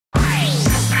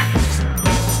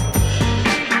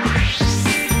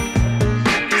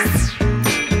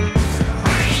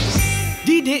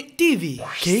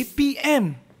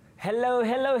KPM. Hello,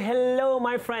 hello, hello,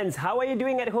 my friends. How are you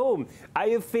doing at home? Are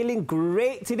you feeling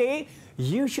great today?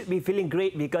 You should be feeling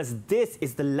great because this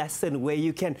is the lesson where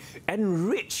you can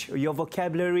enrich your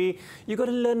vocabulary. You got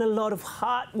to learn a lot of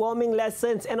heartwarming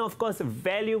lessons and, of course,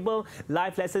 valuable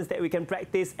life lessons that we can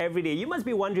practice every day. You must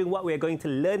be wondering what we're going to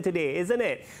learn today, isn't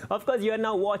it? Of course, you are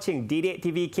now watching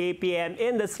DidikTV KPM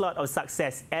in the slot of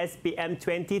Success SPM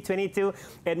 2022.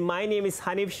 And my name is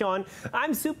Hanif Sean.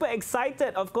 I'm super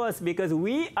excited, of course, because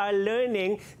we are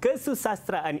learning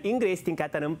Kesusasteraan Inggeris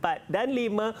Tingkatan 4 dan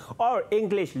 5 or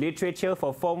English Literature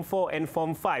for Form 4 and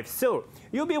Form 5. So,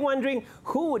 you'll be wondering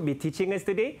who would be teaching us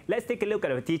today? Let's take a look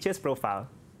at our teacher's profile.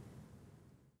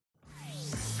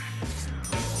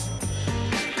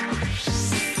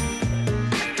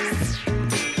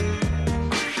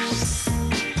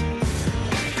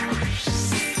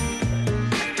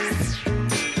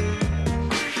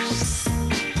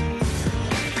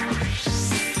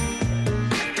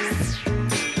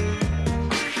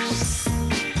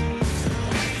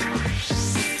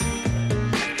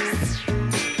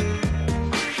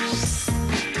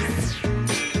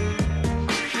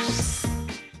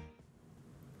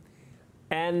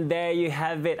 And there you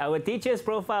have it, our teacher's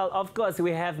profile. Of course,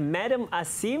 we have Madam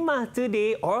Asima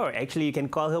today, or actually you can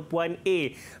call her Puan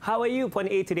A. How are you, Puan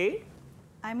A, today?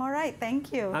 I'm all right,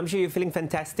 thank you. I'm sure you're feeling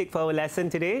fantastic for our lesson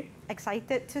today.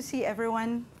 Excited to see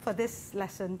everyone for this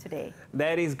lesson today.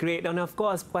 That is great. And of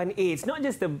course, Puan A, it's not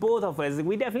just the both of us.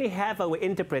 We definitely have our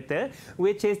interpreter,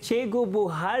 which is Cikgu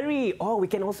Buhari, or we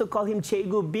can also call him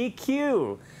Cikgu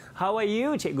BQ. How are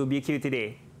you, Cikgu BQ,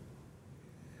 today?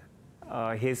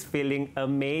 He's feeling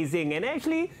amazing. And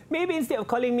actually, maybe instead of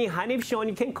calling me Hanif Sean,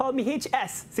 you can call me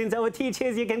HS. Since our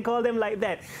teachers, you can call them like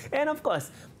that. And of course,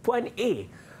 Puan A,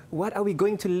 what are we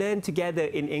going to learn together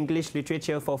in English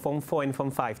Literature for Form 4 and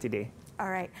Form 5 today? All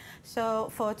right. So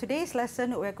for today's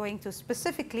lesson, we're going to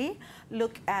specifically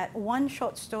look at one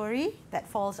short story that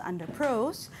falls under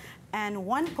prose and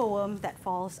one poem that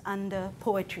falls under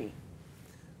poetry.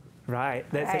 Right,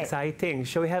 that's exciting.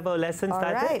 Shall we have our lesson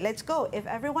started? All right, let's go. If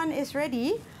everyone is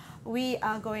ready, we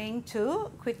are going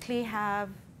to quickly have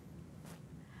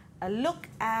a look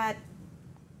at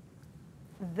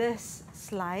this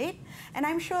slide. And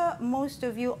I'm sure most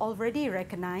of you already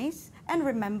recognize and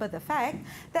remember the fact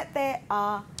that there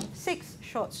are 6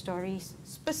 short stories.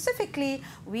 Specifically,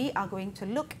 we are going to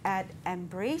look at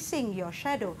embracing your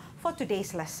shadow for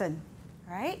today's lesson.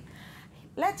 Right?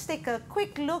 Let's take a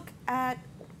quick look at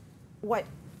what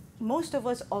most of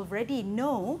us already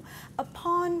know.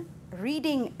 Upon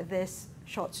reading this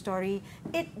short story,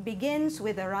 it begins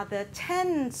with a rather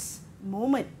tense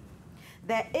moment.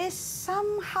 There is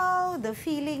somehow the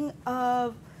feeling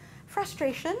of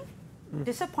frustration,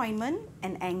 disappointment,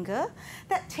 and anger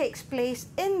that takes place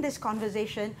in this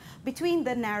conversation between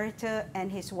the narrator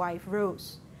and his wife,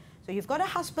 Rose. So you've got a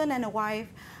husband and a wife.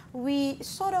 We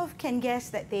sort of can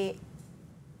guess that they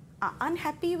are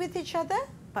unhappy with each other,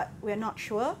 but we're not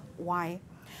sure why.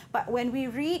 But when we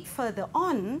read further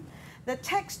on, the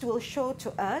text will show to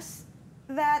us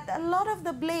that a lot of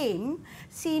the blame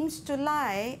seems to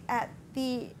lie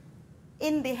in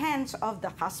the hands of the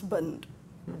husband.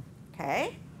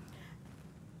 Okay?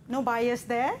 No bias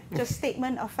there, just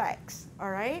statement of facts.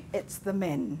 All right? It's the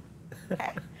men.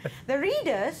 Okay? The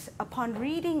readers, upon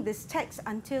reading this text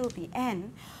until the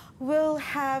end, will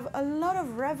have a lot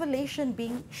of revelation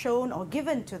being shown or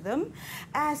given to them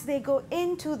as they go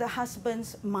into the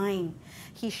husband's mind.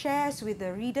 He shares with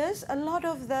the readers a lot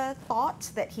of the thoughts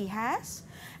that he has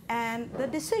and the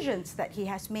decisions that he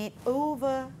has made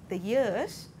over the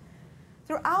years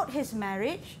throughout his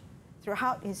marriage,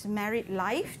 throughout his married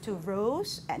life to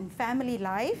Rose and family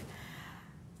life,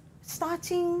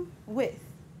 starting with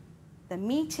the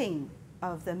meeting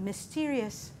of the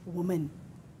mysterious woman.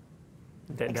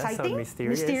 That does Exciting? sound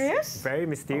mysterious. Mysterious? Very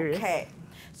mysterious. Okay.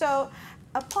 So,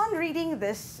 upon reading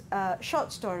this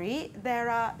short story, there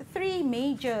are 3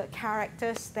 major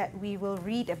characters that we will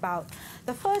read about.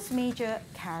 The first major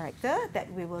character that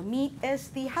we will meet is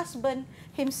the husband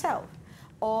himself,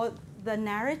 or the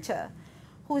narrator,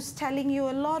 who's telling you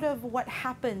a lot of what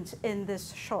happens in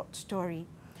this short story.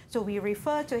 So we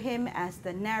refer to him as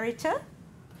the narrator.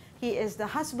 He is the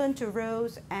husband to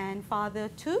Rose and father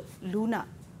to Luna.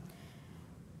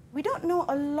 We don't know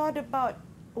a lot about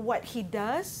what he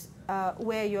does,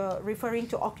 where you're referring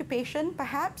to occupation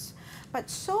perhaps, but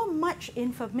so much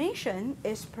information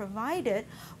is provided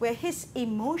where his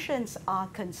emotions are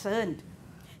concerned.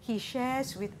 He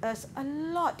shares with us a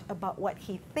lot about what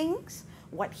he thinks,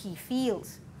 what he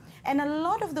feels. And a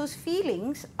lot of those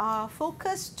feelings are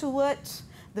focused towards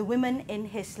the women in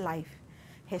his life.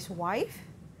 His wife,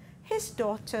 his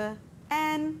daughter,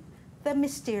 and the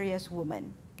mysterious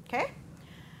woman. Okay?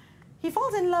 He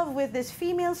falls in love with this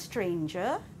female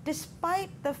stranger despite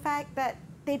the fact that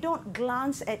they don't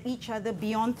glance at each other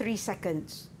beyond 3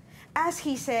 seconds. As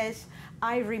he says,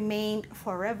 I remained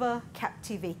forever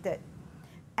captivated.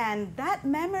 And that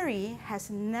memory has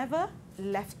never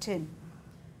left him.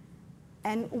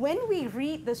 And when we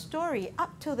read the story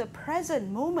up to the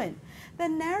present moment, the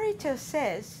narrator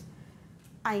says,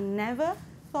 I never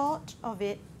thought of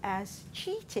it as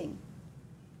cheating.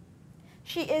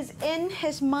 She is in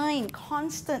his mind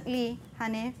constantly,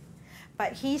 Hanif,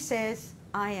 but he says,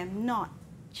 I am not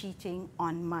cheating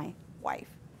on my wife.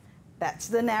 That's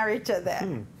the narrator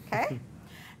there, okay?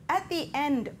 At the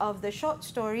end of the short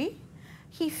story,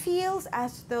 he feels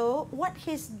as though what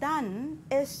he's done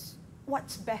is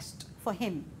what's best for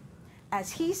him.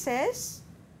 As he says,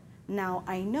 now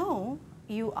I know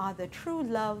you are the true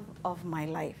love of my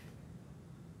life.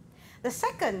 The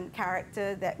second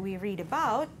character that we read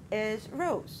about is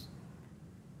Rose.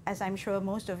 As I'm sure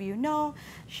most of you know,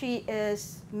 she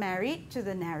is married to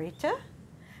the narrator.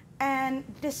 And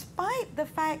despite the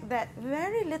fact that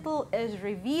very little is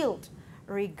revealed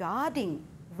regarding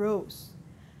Rose,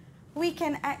 we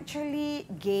can actually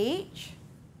gauge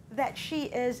that she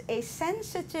is a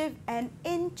sensitive and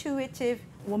intuitive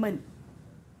woman.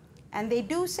 And they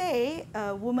do say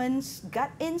a woman's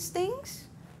gut instincts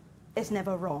is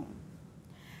never wrong.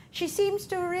 She seems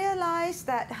to realize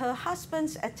that her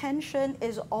husband's attention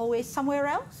is always somewhere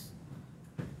else,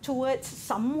 towards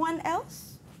someone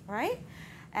else, right?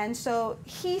 And so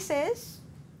he says,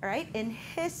 right, in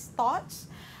his thoughts,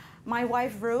 my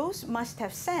wife Rose must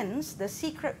have sensed the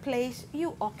secret place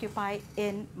you occupy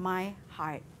in my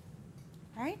heart,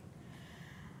 right?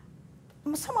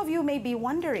 Some of you may be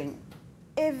wondering,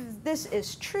 if this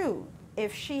is true,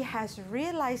 if she has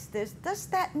realized this, does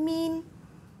that mean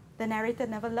the narrator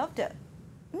never loved her?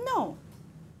 No,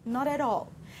 not at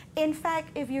all. In fact,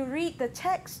 if you read the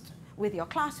text with your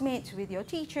classmates, with your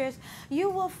teachers, you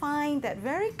will find that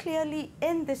very clearly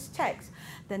in this text,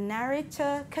 the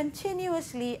narrator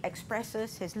continuously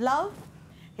expresses his love,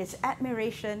 his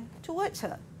admiration towards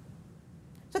her.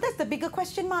 So that's the bigger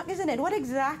question mark, isn't it? What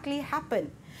exactly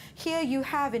happened? Here you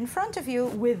have in front of you,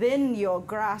 within your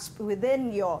grasp,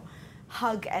 within your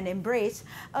hug and embrace,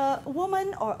 a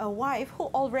woman or a wife who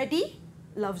already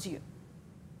loves you,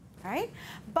 right?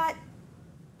 But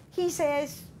he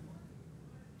says,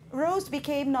 Rose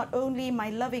became not only my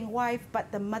loving wife, but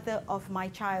the mother of my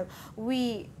child.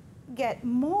 We get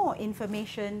more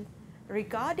information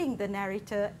regarding the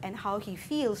narrator and how he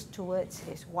feels towards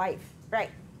his wife, right?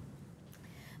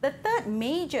 The third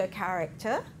major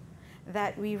character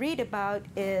that we read about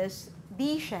is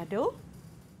the shadow.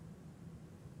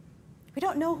 We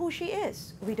don't know who she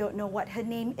is. We don't know what her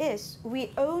name is.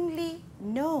 We only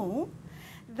know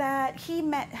that he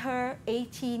met her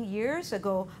 18 years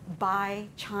ago by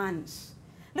chance.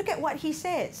 Look at what he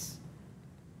says.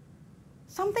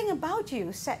 Something about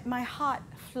you set my heart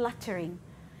fluttering.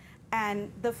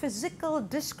 And the physical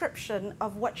description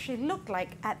of what she looked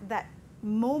like at that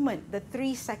moment, the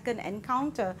 3-second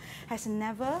encounter, has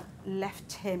never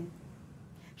left him.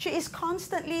 She is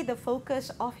constantly the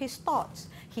focus of his thoughts.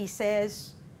 He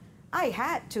says, I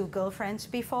had 2 girlfriends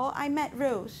before I met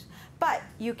Rose, but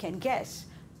you can guess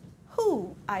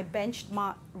who I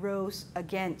benchmarked Rose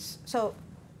against. So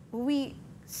we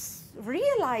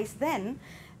realize then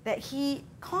that he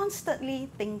constantly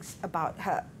thinks about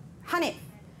her. Hanif,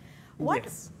 what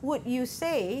would you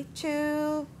say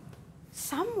to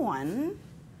someone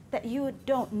that you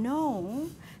don't know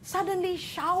suddenly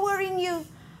showering you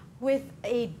with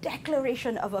a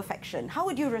declaration of affection? How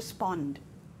would you respond?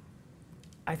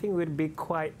 I think it would be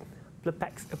quite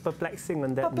perplexing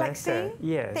on that matter.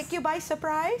 Yes. Take you by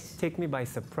surprise? Take me by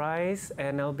surprise,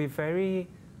 and I'll be very,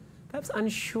 perhaps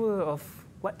unsure of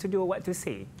what to do or what to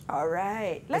say. All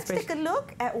right. Let's take a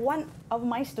look at one of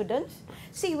my students,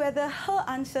 see whether her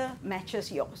answer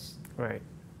matches yours. Right.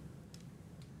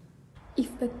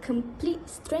 If a complete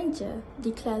stranger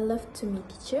declared love to me,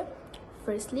 teacher,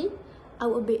 firstly, I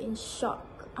would be in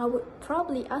shock. I would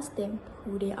probably ask them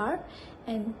who they are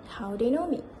and how they know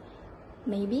me.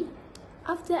 Maybe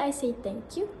after I say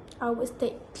thank you, I would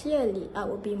state clearly I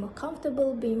would be more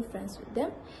comfortable being friends with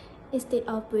them instead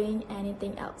of doing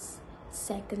anything else.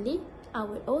 Secondly, I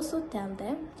would also tell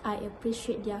them I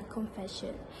appreciate their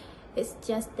confession. It's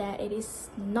just that it is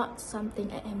not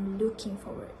something I am looking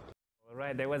forward. All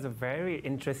right, that was a very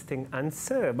interesting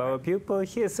answer by our pupil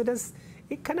here. So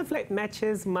it kind of like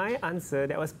matches my answer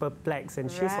that was perplexed, and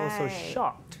she's also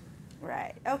shocked.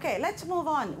 Right. Okay, let's move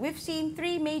on. We've seen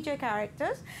 3 major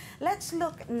characters. Let's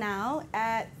look now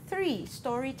at 3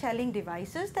 storytelling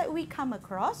devices that we come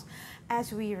across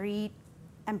as we read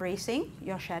Embracing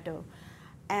Your Shadow.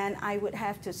 And I would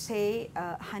have to say,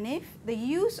 Hanif, the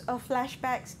use of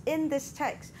flashbacks in this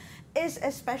text is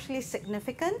especially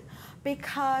significant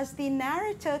because the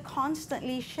narrator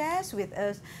constantly shares with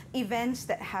us events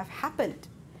that have happened.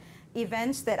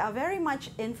 Events that are very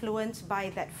much influenced by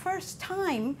that first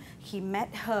time he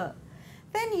met her.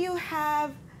 Then you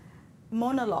have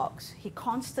monologues. He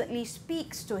constantly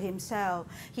speaks to himself.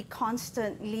 He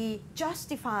constantly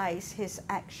justifies his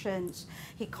actions.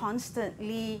 He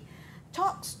constantly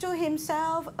talks to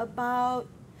himself about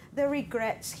the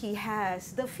regrets he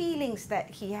has, the feelings that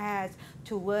he has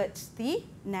towards the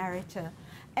narrator.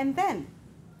 And then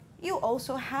you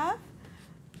also have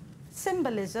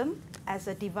symbolism as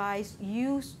a device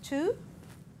used to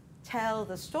tell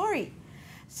the story.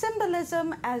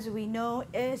 Symbolism, as we know,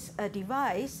 is a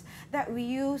device that we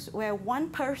use where one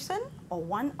person or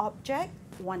one object,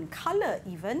 one color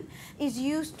even, is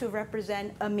used to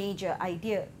represent a major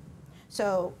idea.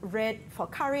 So red for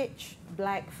courage,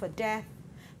 black for death,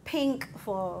 pink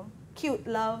for cute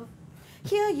love.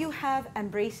 Here you have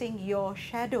embracing your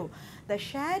shadow. The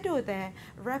shadow there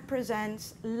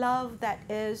represents love that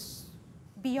is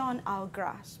beyond our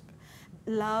grasp,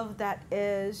 love that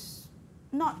is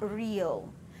not real.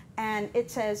 And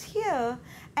it says here,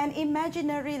 an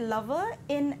imaginary lover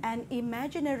in an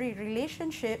imaginary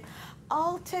relationship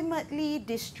ultimately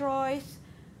destroys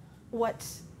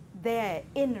what's there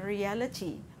in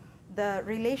reality. The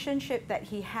relationship that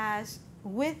he has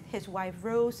with his wife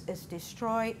Rose is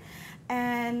destroyed,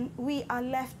 and we are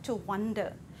left to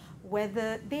wonder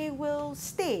whether they will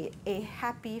stay a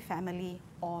happy family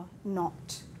or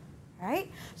not, right?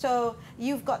 So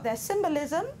you've got their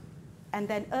symbolism, and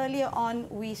then earlier on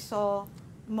we saw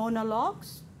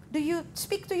monologues. Do you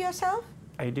speak to yourself?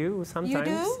 I do sometimes. You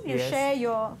do? You yes. share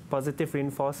your... Positive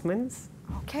reinforcements.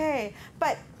 Okay,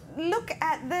 but look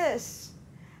at this.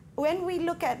 When we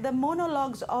look at the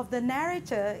monologues of the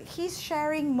narrator, he's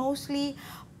sharing mostly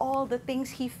all the things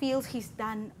he feels he's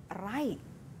done right.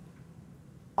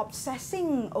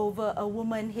 Obsessing over a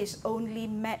woman he's only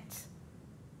met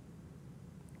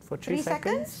for 3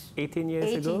 seconds? 18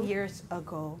 years ago? 18 years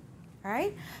ago,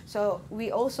 right? So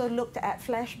we also looked at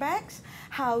flashbacks,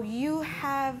 how you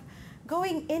have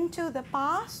going into the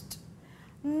past,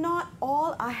 not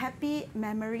all are happy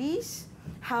memories,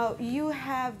 how you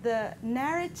have the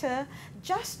narrator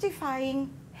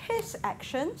justifying his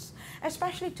actions,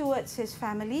 especially towards his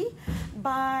family,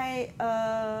 by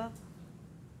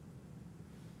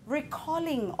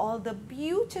recalling all the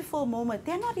beautiful moments.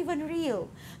 They're not even real.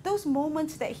 Those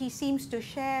moments that he seems to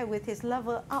share with his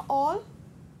lover are all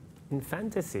in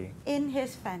fantasy. In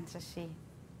his fantasy,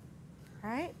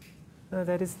 right?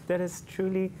 That is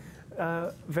truly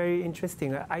very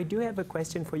interesting. I do have a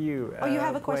question for you. Oh, you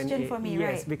have a question for me,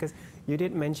 right? Yes, because you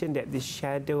did mention that the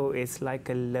shadow is like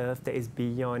a love that is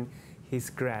beyond his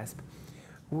grasp.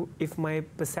 If my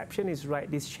perception is right,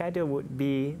 this shadow would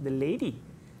be the lady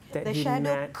that the he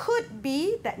shadow met. could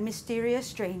be that mysterious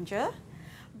stranger,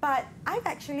 but I've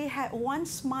actually had one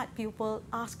smart pupil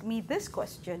ask me this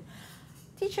question.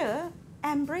 Teacher,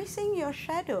 embracing your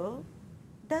shadow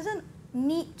doesn't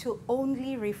need to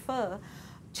only refer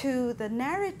to the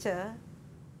narrator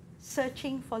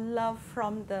searching for love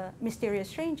from the mysterious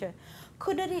stranger.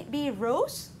 Couldn't it be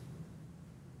Rose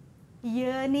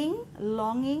yearning,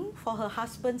 longing for her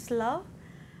husband's love,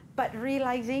 but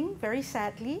realizing very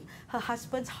sadly her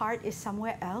husband's heart is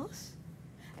somewhere else?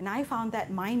 And I found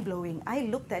that mind-blowing. I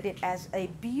looked at it as a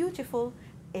beautiful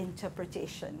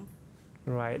interpretation.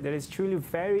 Right, that is truly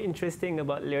very interesting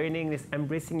about learning this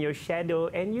embracing your shadow.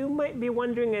 And you might be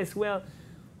wondering as well,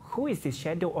 who is this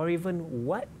shadow, or even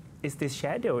what is this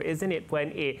shadow? Isn't it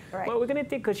Puan A? Right. Well, we're going to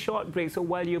take a short break. So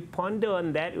while you ponder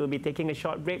on that, we'll be taking a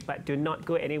short break, but do not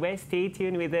go anywhere. Stay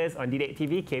tuned with us on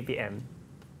DidikTV KPM.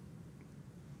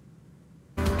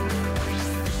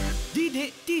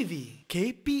 DidikTV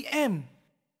KPM.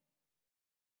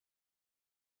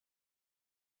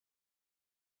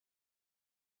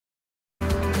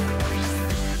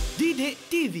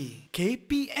 DidikTV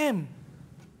KPM.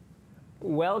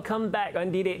 Welcome back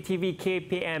on DidikTV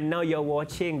KPM. Now you're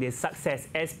watching the Success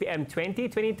SPM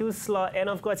 2022 slot, and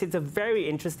of course it's a very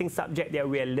interesting subject that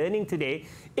we are learning today,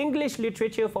 English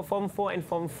Literature for Form 4 and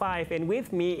Form 5. And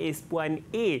with me is Puan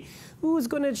A, who's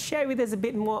going to share with us a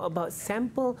bit more about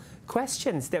sample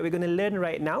questions that we're going to learn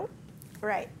right now.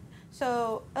 Right.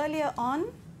 So earlier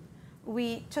on,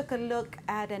 we took a look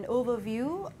at an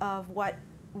overview of what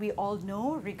we all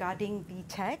know regarding the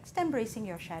text, Embracing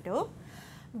Your Shadow.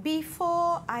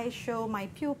 Before I show my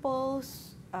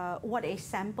pupils what a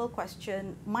sample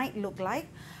question might look like,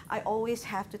 I always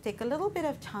have to take a little bit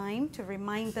of time to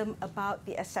remind them about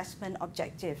the assessment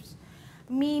objectives.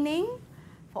 Meaning,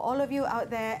 for all of you out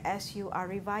there, as you are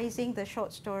revising the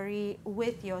short story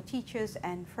with your teachers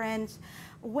and friends,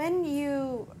 when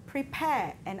you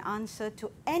prepare an answer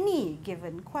to any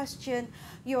given question,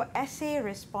 your essay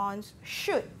response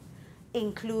should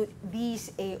include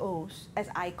these AOs, as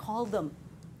I call them.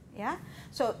 Yeah?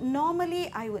 So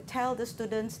normally I would tell the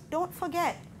students, don't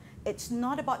forget, it's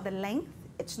not about the length,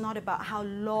 it's not about how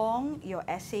long your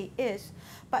essay is,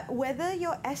 but whether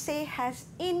your essay has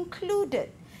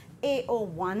included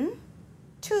AO1,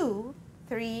 2,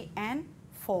 3, and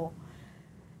 4.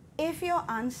 If your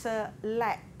answer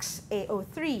lacks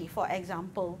AO3, for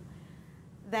example,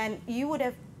 then you would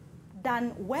have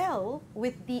done well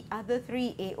with the other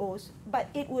 3 AOs, but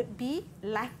it would be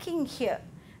lacking here,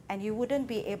 and you wouldn't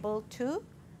be able to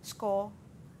score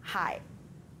high.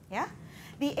 Yeah?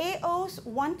 The AOs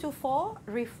 1 to 4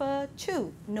 refer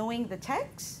to knowing the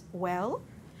text well,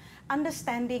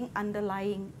 understanding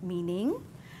underlying meaning,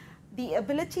 the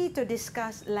ability to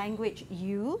discuss language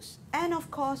use, and of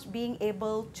course being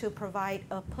able to provide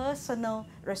a personal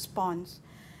response.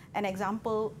 An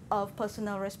example of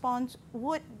personal response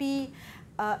would be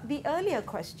the earlier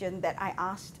question that I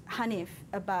asked Hanif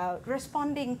about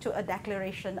responding to a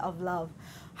declaration of love.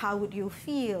 How would you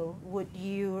feel? Would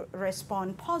you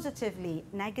respond positively,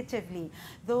 negatively?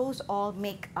 Those all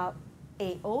make up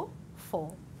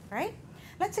AO4, right?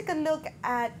 Let's take a look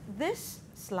at this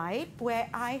slide where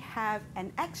I have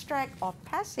an extract or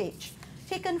passage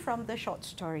taken from the short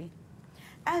story.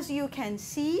 As you can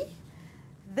see,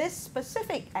 this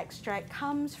specific extract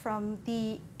comes from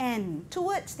the end,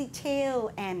 towards the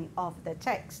tail end of the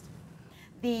text.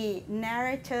 The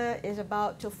narrator is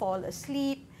about to fall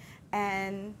asleep,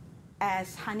 and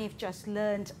as Hanif just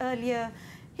learned earlier,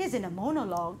 he's in a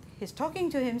monologue, he's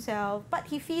talking to himself, but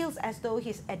he feels as though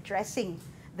he's addressing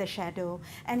the shadow,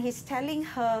 and he's telling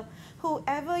her,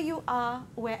 whoever you are,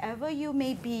 wherever you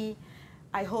may be,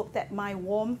 I hope that my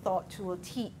warm thoughts will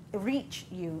reach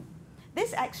you.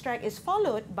 This extract is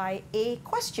followed by a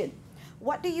question.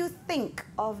 What do you think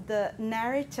of the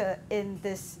narrator in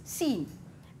this scene?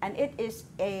 And it is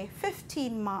a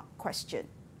 15-mark question.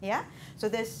 Yeah? So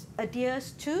this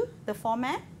adheres to the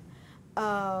format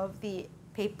of the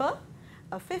paper.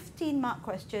 A 15-mark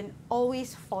question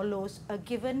always follows a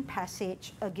given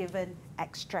passage, a given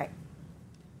extract.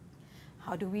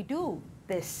 How do we do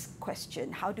this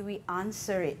question? How do we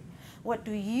answer it? What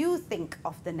do you think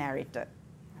of the narrator?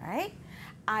 Right?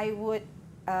 I would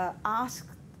ask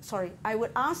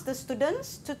the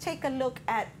students to take a look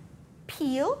at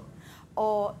peel,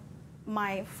 or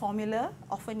my formula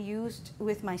often used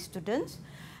with my students.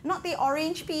 Not the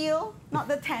orange peel, not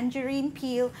the tangerine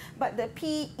peel, but the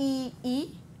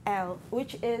PEEL,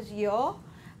 which is your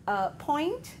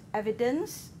point,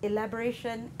 evidence,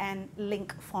 elaboration, and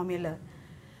link formula.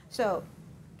 So,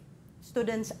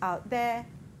 students out there,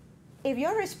 if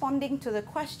you're responding to the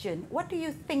question, what do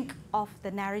you think of the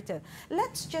narrator?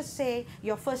 Let's just say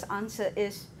your first answer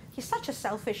is, he's such a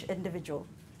selfish individual.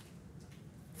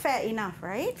 Fair enough,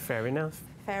 right? Fair enough.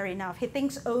 Fair enough. He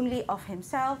thinks only of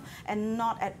himself and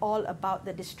not at all about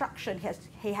the destruction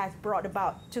he has brought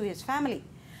about to his family.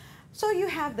 So you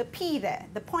have the P there.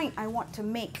 The point I want to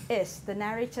make is the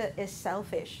narrator is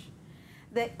selfish.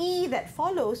 The E that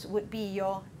follows would be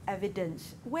your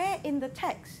evidence. Where in the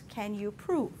text can you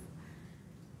prove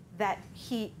that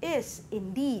he is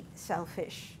indeed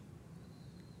selfish?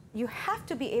 You have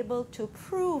to be able to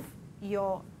prove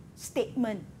your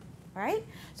statement, right?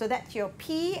 So that's your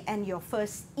P and your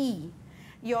first E.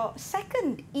 Your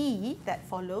second E that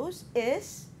follows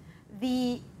is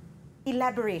the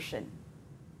elaboration.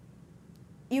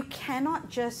 You cannot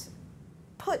just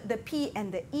put the P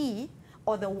and the E,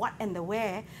 or the what and the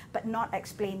where, but not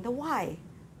explain the why,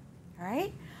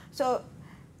 right? So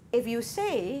if you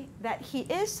say that he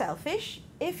is selfish,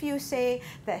 if you say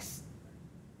there's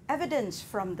evidence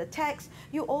from the text,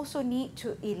 you also need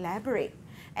to elaborate.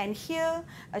 And here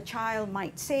a child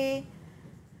might say,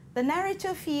 the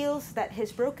narrator feels that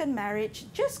his broken marriage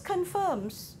just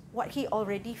confirms what he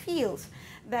already feels,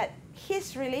 that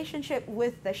his relationship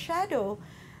with the shadow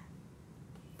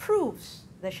proves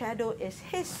the shadow is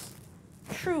his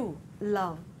true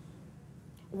love.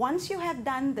 Once you have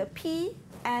done the P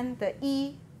and the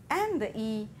E and the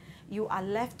E, you are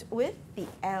left with the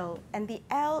L, and the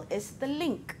L is the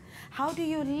link. How do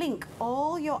you link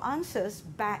all your answers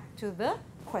back to the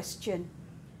question?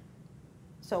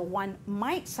 So one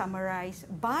might summarize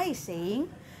by saying,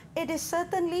 it is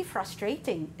certainly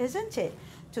frustrating, isn't it,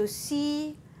 to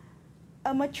see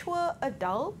a mature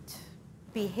adult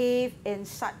behave in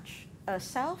such a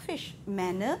selfish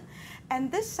manner, and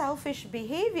this selfish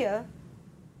behavior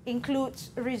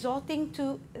includes resorting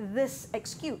to this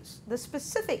excuse, the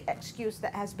specific excuse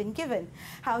that has been given,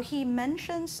 how he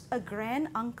mentions a grand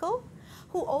uncle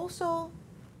who also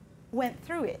went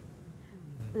through it.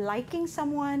 Liking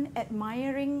someone,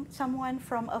 admiring someone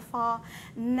from afar,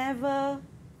 never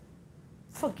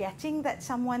forgetting that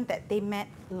someone that they met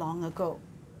long ago.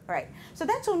 All right, so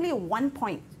that's only one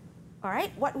point. All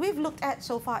right, what we've looked at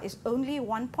so far is only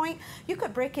one point. You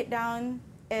could break it down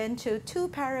into 2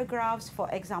 paragraphs, for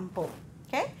example.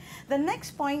 Okay, the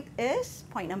next point is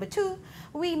point number 2.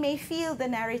 We may feel the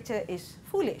narrator is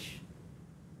foolish.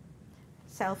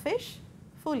 Selfish,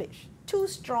 foolish. 2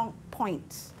 strong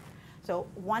points. So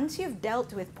once you've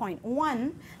dealt with point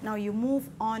 1, now you move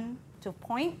on to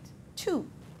point 2.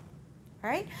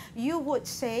 Right? You would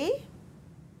say,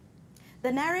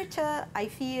 the narrator, I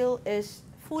feel, is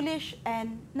foolish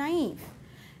and naive.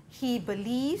 He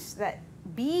believes that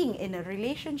being in a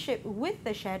relationship with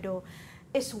the shadow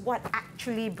is what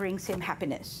actually brings him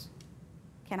happiness.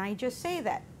 Can I just say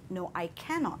that? No, I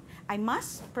cannot. I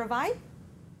must provide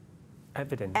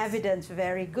evidence. Evidence,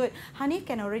 very good. Hanif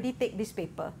can already take this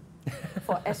paper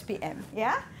for SPM,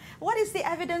 yeah? What is the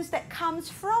evidence that comes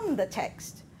from the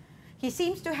text? He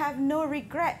seems to have no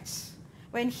regrets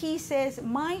when he says,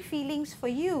 my feelings for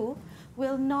you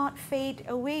will not fade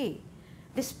away,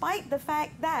 despite the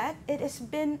fact that it has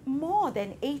been more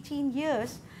than 18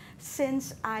 years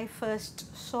since I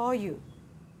first saw you.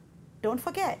 Don't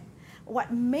forget,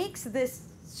 what makes this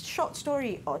short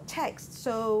story or text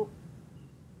so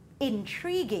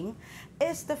intriguing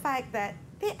is the fact that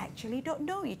they actually don't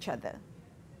know each other.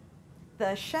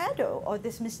 The shadow, or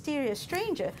this mysterious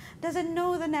stranger, doesn't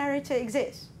know the narrator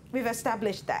exists. We've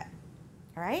established that,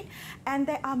 right? And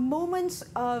there are moments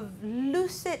of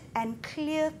lucid and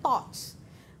clear thoughts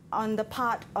on the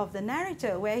part of the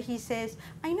narrator where he says,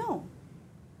 I know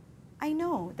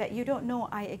that you don't know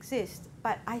I exist,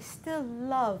 but I still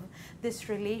love this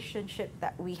relationship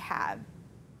that we have,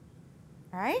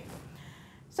 right?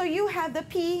 So you have the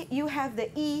P, you have the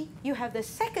E, you have the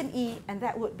second E, and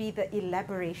that would be the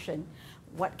elaboration.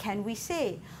 What can we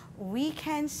say? We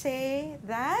can say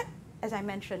that, as I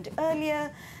mentioned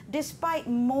earlier, despite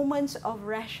moments of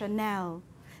rationale,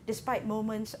 despite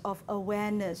moments of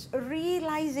awareness,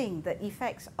 realizing the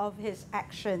effects of his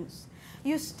actions,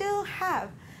 you still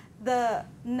have the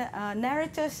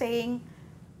narrator saying,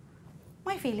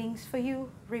 my feelings for you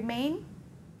remain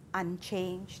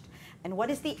unchanged. And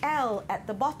what is the L at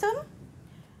the bottom?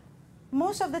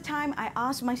 Most of the time, I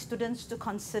ask my students to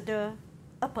consider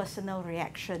a personal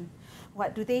reaction.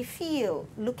 What do they feel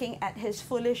looking at his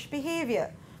foolish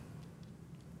behavior?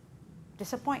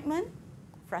 Disappointment,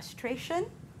 frustration.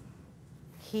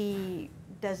 He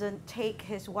doesn't take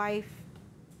his wife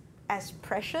as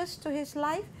precious to his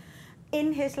life.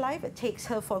 In his life, it takes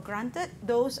her for granted.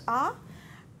 Those are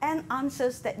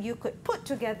answers that you could put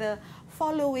together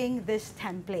following this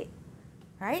template.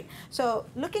 Right? So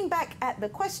looking back at the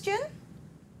question,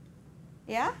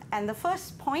 yeah, and the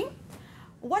first point,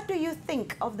 what do you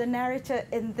think of the narrator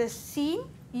in this scene?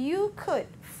 You could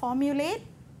formulate,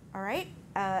 all right,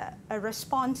 a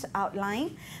response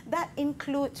outline that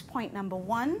includes point number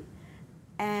 1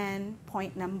 and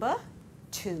point number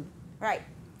 2. Right.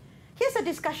 Here's a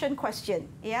discussion question,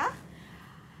 yeah?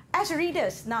 As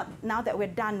readers, now that we're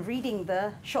done reading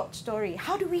the short story,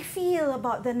 how do we feel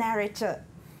about the narrator?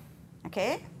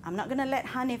 Okay, I'm not going to let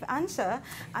Hanif answer.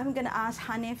 I'm going to ask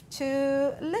Hanif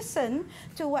to listen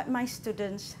to what my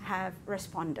students have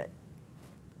responded.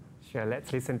 Sure,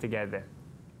 let's listen together.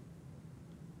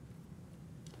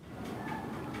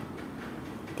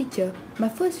 Teacher, my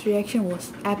first reaction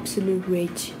was absolute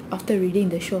rage after reading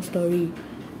the short story.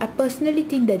 I personally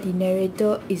think that the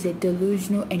narrator is a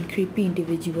delusional and creepy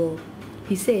individual.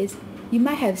 He says, you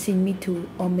might have seen me too,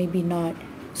 or maybe not.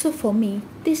 So for me,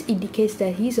 this indicates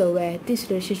that he's aware this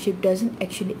relationship doesn't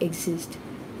actually exist.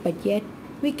 But yet,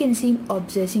 we can see him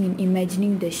obsessing and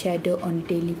imagining the shadow on a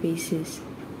daily basis.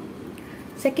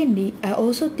 Secondly, I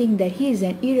also think that he is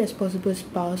an irresponsible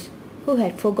spouse who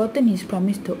had forgotten his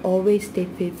promise to always stay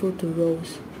faithful to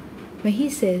Rose. When he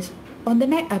says, on the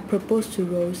night I proposed to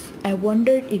Rose, I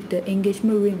wondered if the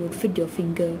engagement ring would fit your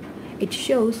finger. It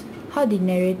shows how the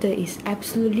narrator is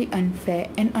absolutely unfair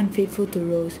and unfaithful to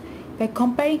Rose by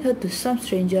comparing her to some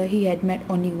stranger he had met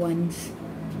only once.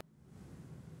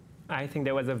 I think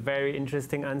that was a very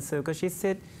interesting answer because she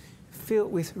said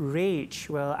filled with rage.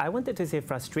 Well, I wanted to say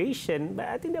frustration, but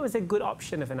I think that was a good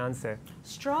option of an answer.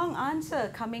 Strong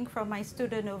answer coming from my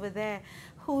student over there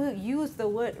who used the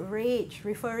word rage,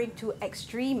 referring to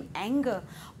extreme anger.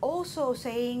 Also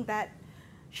saying that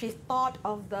she thought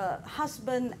of the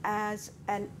husband as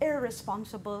an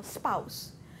irresponsible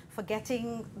spouse,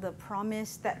 forgetting the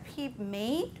promise that he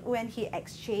made when he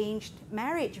exchanged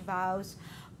marriage vows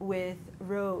with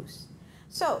Rose.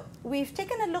 So we've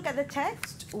taken a look at the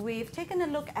text, we've taken a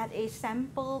look at a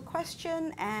sample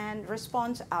question and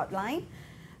response outline.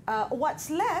 What's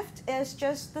left is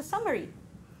just the summary.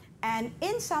 And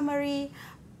in summary,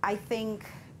 I think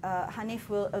Hanif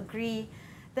will agree,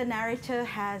 the narrator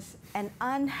has an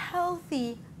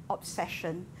unhealthy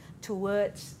obsession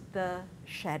towards the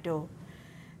shadow.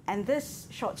 And this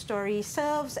short story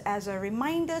serves as a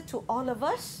reminder to all of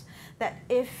us that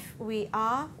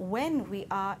when we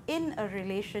are in a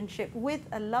relationship with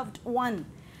a loved one,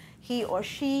 he or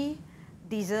she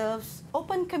deserves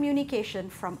open communication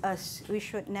from us. We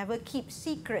should never keep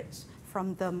secrets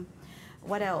from them.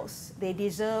 What else? They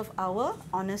deserve our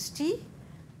honesty,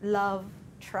 love,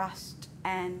 trust,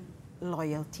 and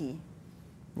loyalty.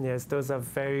 Yes, those are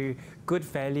very good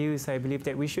values, I believe,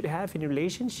 that we should have in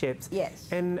relationships. Yes.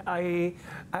 And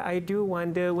I do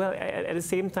wonder, well, at the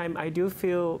same time, I do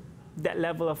feel that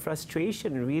level of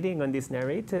frustration reading on this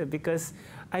narrator, because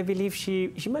I believe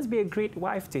she must be a great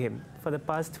wife to him for the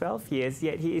past 12 years,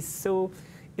 yet he is so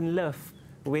in love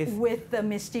with the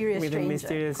mysterious stranger. The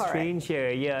mysterious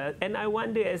stranger, yeah. And I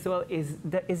wonder as well, is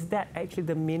that actually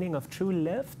the meaning of true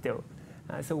love, though?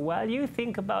 So while you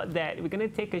think about that, we're going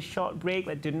to take a short break,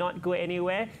 but do not go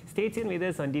anywhere. Stay tuned with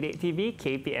us on DidikTV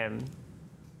KPM.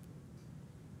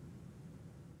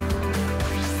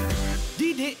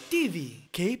 DidikTV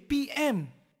KPM.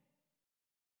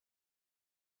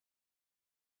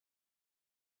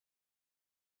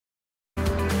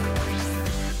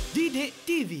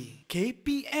 DidikTV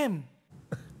KPM.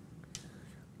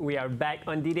 We are back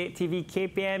on DidikTV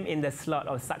KPM in the slot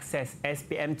of Success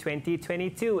SPM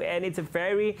 2022, and it's a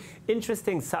very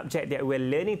interesting subject that we're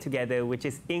learning together, which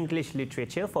is English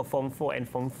literature for Form 4 and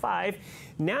Form 5.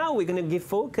 Now we're going to give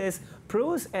focus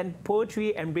prose and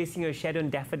poetry, embracing your shadow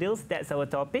and daffodils. That's our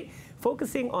topic,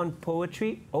 focusing on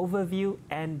poetry, overview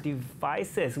and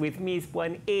devices. With me is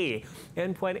Puan A.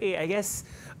 And Puan A, I guess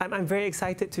I'm very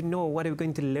excited to know what we're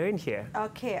going to learn here.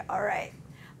 Okay, all right.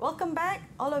 Welcome back,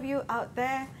 all of you out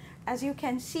there. As you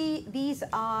can see, these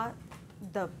are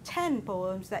the 10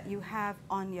 poems that you have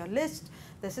on your list.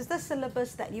 This is the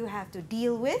syllabus that you have to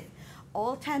deal with.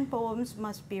 All 10 poems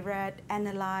must be read,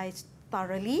 analyzed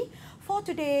thoroughly. For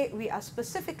today, we are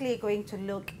specifically going to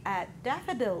look at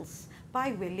Daffodils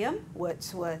by William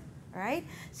Wordsworth. Right?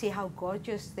 See how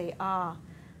gorgeous they are.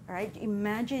 Right?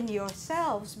 Imagine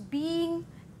yourselves being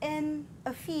in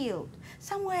a field,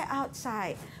 somewhere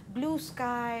outside, blue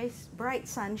skies, bright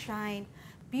sunshine,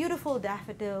 beautiful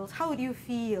daffodils. How would you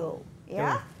feel?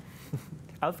 Yeah?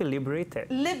 I'll feel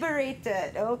liberated.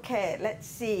 Liberated. Okay, let's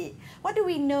see. What do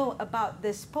we know about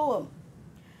this poem?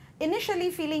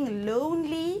 Initially feeling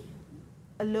lonely,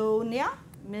 alone, yeah,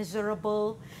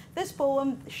 miserable. This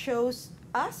poem shows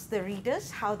us, the readers,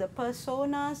 how the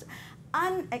persona's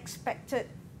unexpected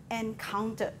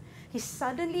encounter. He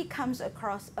suddenly comes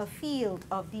across a field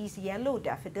of these yellow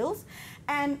daffodils,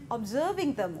 and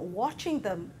observing them, watching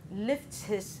them, lifts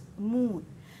his mood.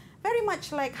 Very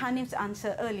much like Hanif's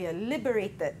answer earlier,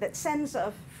 liberated, that sense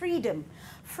of freedom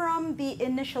from the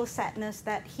initial sadness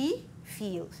that he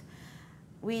feels.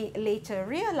 We later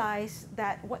realize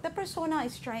that what the persona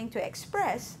is trying to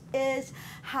express is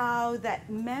how that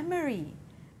memory,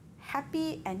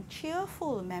 happy and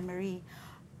cheerful memory,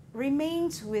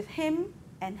 remains with him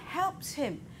and helps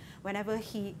him whenever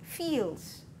he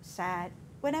feels sad,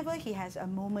 whenever he has a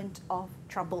moment of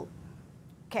trouble.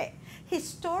 Okay,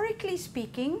 historically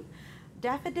speaking,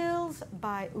 Daffodils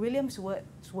by William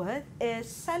Wordsworth is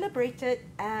celebrated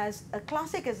as a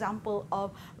classic example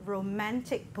of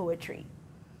romantic poetry.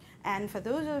 And for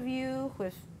those of you who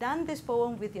have done this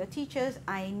poem with your teachers,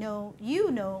 I know you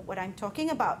know what I'm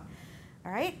talking about.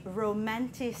 All right,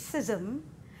 romanticism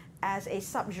as a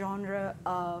subgenre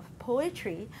of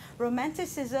poetry.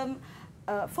 Romanticism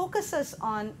focuses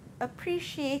on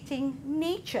appreciating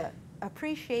nature,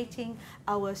 appreciating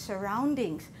our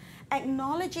surroundings,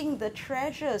 acknowledging the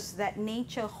treasures that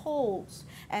nature holds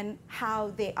and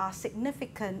how they are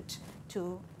significant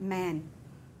to man.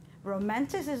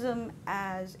 Romanticism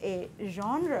as a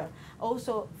genre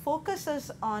also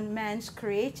focuses on man's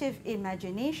creative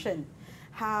imagination,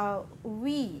 how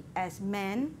we as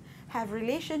men have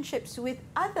relationships with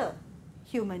other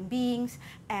human beings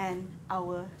and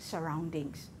our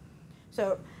surroundings.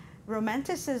 So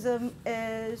romanticism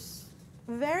is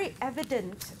very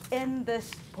evident in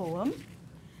this poem.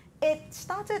 It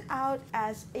started out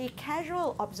as a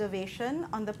casual observation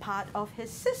on the part of his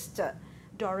sister,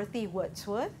 Dorothy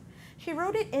Wordsworth. She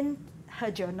wrote it in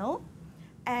her journal,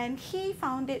 and he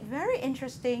found it very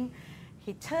interesting.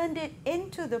 He turned it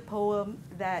into the poem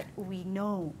that we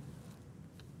know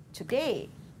today.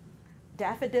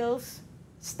 Daffodils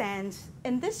stands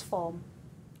in this form.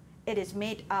 It is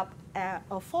made up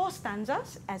of 4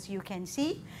 stanzas, as you can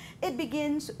see. It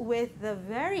begins with the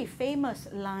very famous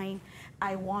line,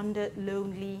 "I wandered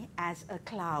lonely as a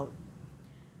cloud."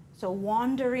 So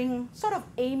wandering sort of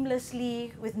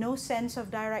aimlessly with no sense of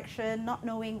direction, not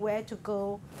knowing where to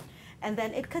go. And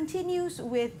then it continues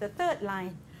with the 3rd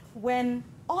line, "When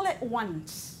all at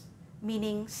once,"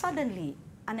 meaning suddenly,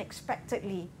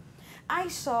 unexpectedly, "I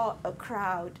saw a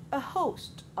crowd, a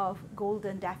host of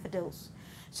golden daffodils."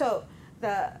 So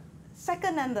the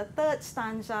 2nd and the 3rd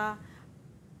stanza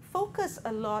focus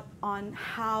a lot on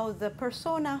how the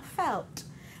persona felt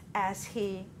as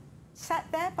he sat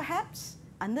there, perhaps,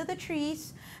 under the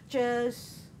trees,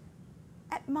 just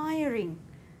admiring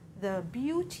the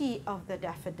beauty of the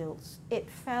daffodils. It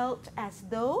felt as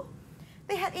though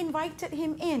they had invited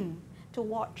him in to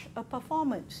watch a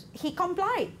performance. He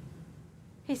complied.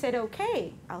 He said,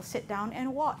 "Okay, I'll sit down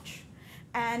and watch."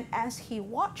 And as he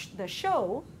watched the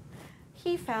show,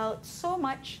 he felt so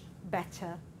much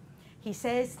better. He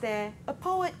says there, "A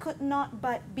poet could not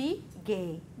but be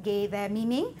gay." Gay there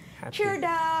meaning Happy. Cheered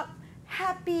up,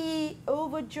 happy,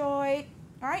 overjoyed.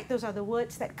 All right, those are the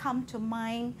words that come to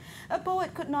mind. A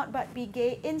poet could not but be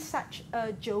gay in such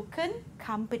a jocund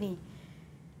company.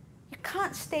 You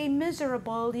can't stay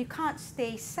miserable, you can't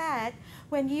stay sad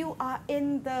when you are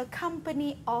in the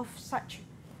company of such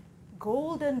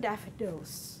golden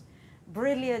daffodils,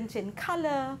 brilliant in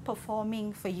color,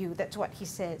 performing for you. That's what he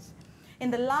says.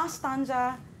 In the last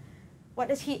stanza, what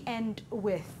does he end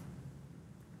with?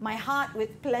 "My heart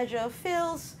with pleasure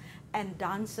fills and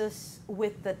dances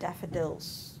with the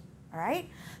daffodils." All right?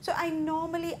 So I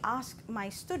normally ask my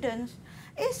students,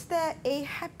 is there a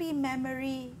happy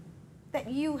memory that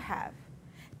you have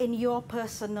in your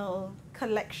personal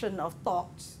collection of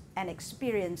thoughts and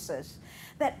experiences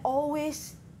that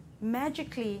always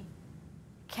magically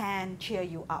can cheer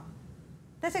you up?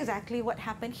 That's exactly what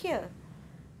happened here.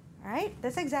 Right?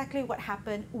 That's exactly what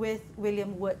happened with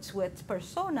William Wordsworth's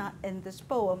persona in this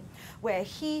poem, where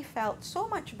he felt so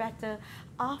much better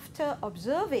after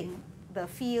observing the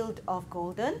field of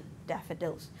golden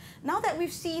daffodils. Now that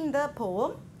we've seen the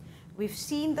poem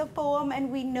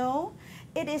and we know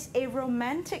it is a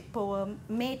romantic poem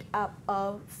made up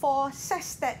of 4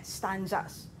 sestet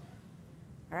stanzas.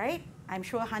 All right? I'm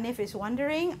sure Hanif is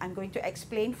wondering. I'm going to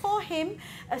explain for him.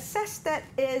 A sestet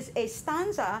is a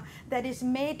stanza that is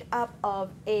made up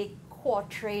of a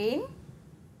quatrain,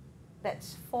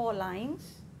 that's 4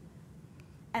 lines,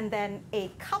 and then a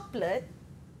couplet,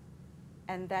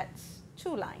 and that's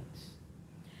 2 lines.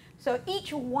 So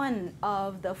each one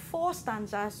of the 4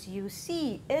 stanzas you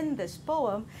see in this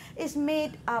poem is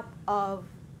made up of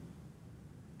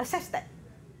a sestet.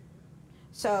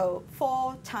 So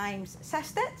 4 times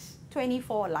sestets,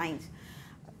 24 lines.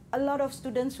 A lot of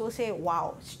students will say,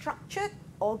 wow, structured,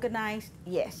 organized.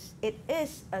 Yes, it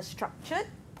is a structured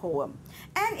poem.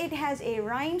 And it has a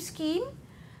rhyme scheme,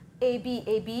 A, B,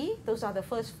 A, B. Those are the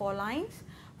first 4 lines,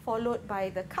 followed by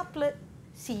the couplet,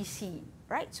 C, C.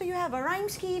 Right? So you have a rhyme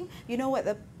scheme, you know what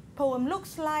the poem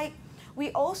looks like.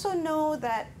 We also know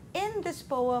that in this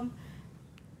poem,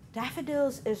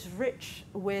 Daffodils is rich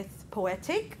with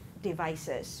poetic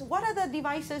devices. What are the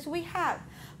devices we have?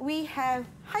 We have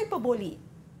hyperbole,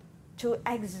 to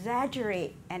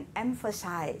exaggerate and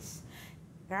emphasize,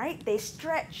 right? They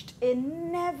stretched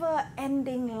in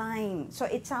never-ending lines. So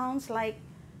it sounds like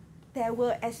there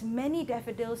were as many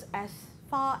daffodils as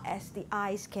far as the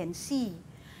eyes can see.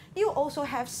 You also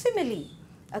have simile,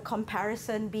 a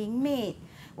comparison being made,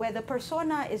 where the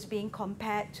persona is being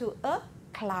compared to a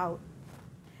cloud.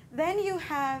 Then you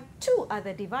have 2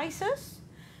 other devices.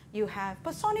 You have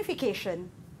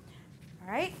personification,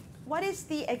 all right? What is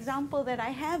the example that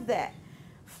I have there?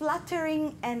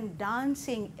 Fluttering and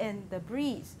dancing in the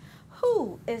breeze.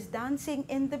 Who is dancing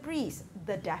in the breeze?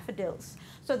 The daffodils.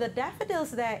 So the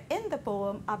daffodils there in the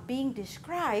poem are being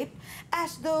described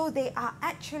as though they are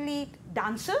actually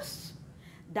dancers,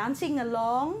 dancing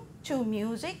along to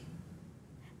music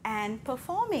and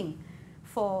performing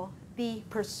for the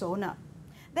persona.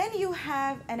 Then you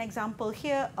have an example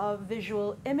here of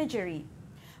visual imagery.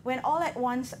 When all at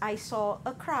once I saw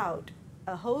a crowd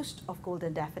a host of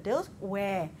golden daffodils.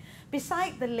 Where?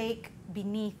 Beside the lake,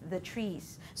 beneath the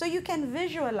trees. So you can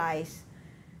visualize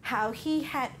how he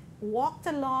had walked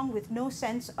along with no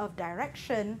sense of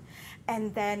direction,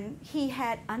 and then he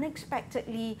had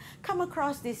unexpectedly come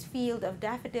across this field of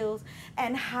daffodils,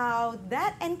 and how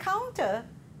that encounter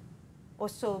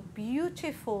was so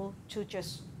beautiful to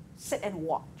just sit and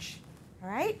watch. All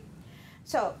right?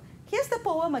 So here's the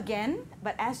poem again,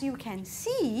 but as you can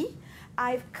see,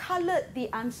 I've colored the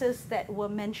answers that were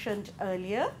mentioned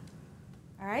earlier.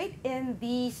 All right? In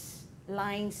these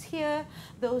lines here,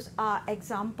 those are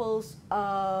examples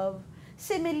of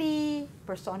simile,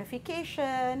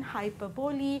 personification,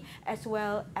 hyperbole, as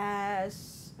well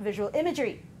as visual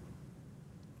imagery.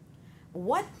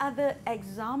 What other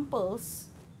examples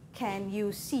can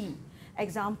you see?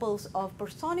 Examples of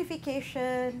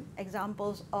personification,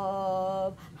 examples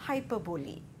of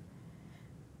hyperbole.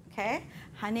 Okay,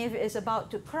 Hanif is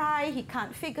about to cry. He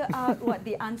can't figure out what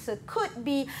the answer could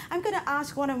be. I'm going to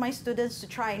ask one of my students to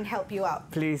try and help you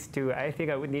out. Please do. I think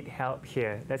I would need help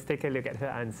here. Let's take a look at her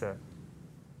answer.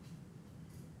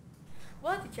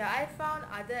 Well, teacher, I found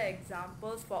other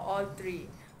examples for all three.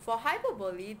 For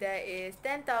hyperbole, there is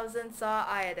 10,000 saw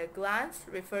I at a glance,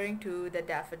 referring to the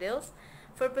daffodils.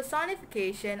 For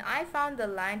personification, I found the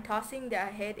line tossing their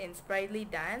head in sprightly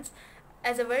dance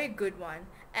as a very good one.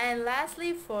 And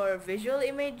lastly, for visual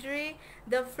imagery,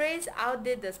 the phrase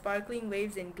outdid the sparkling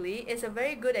waves in glee is a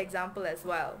very good example as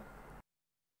well.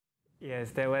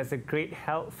 Yes, that was a great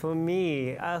help for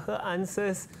me. Her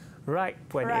answers right,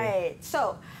 Puan A. Right.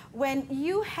 So when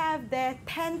you have their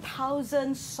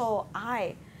 10,000 saw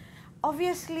I,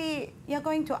 obviously you're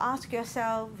going to ask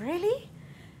yourself, really?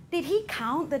 Did he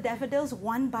count the daffodils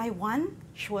one by one?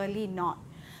 Surely not.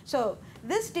 So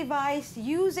this device,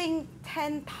 using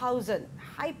 10,000,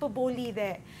 hyperbole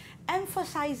there,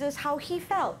 emphasizes how he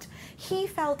felt. He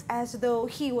felt as though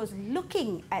he was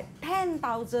looking at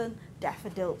 10,000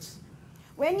 daffodils.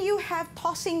 When you have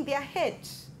tossing their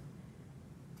heads,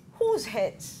 whose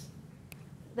heads?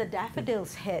 The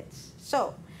daffodils' heads.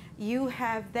 So you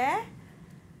have there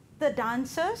the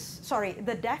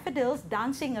daffodils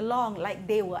dancing along like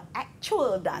they were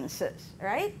actual dancers,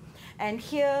 right? And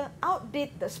here,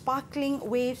 outdid the sparkling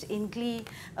waves in glee,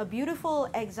 a beautiful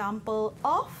example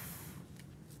of,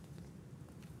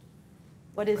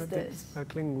 what is this?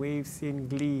 Sparkling waves in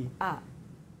glee.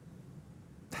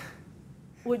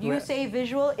 Would you say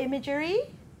visual imagery?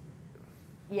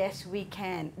 Yes, we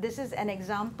can. This is an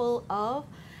example of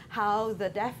how the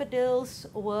daffodils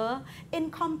were in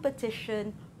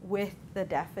competition with the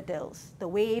daffodils, the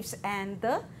waves and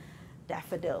the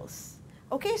daffodils.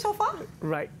 Okay, so far?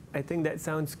 Right, I think that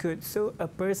sounds good. So a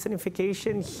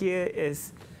personification here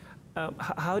is,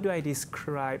 how do I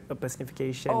describe a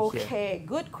personification here? Okay,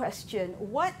 good question.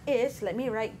 What is, let me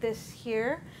write this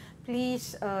here.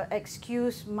 Please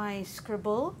excuse my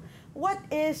scribble. What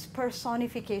is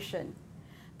personification?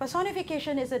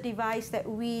 Personification is a device that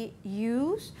we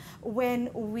use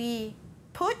when we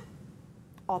put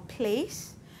or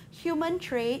place human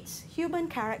traits, human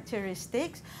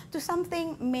characteristics to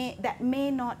something that may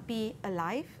not be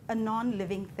alive, a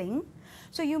non-living thing.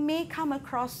 So you may come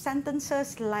across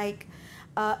sentences like,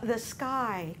 the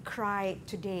sky cried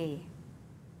today.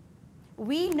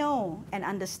 We know and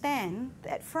understand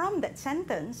that from that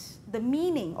sentence, the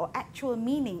meaning or actual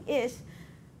meaning is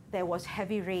there was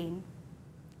heavy rain.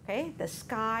 Okay, the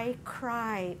sky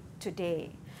cried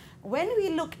today. When we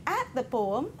look at the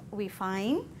poem, we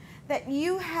find that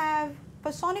you have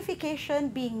personification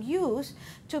being used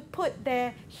to put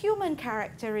their human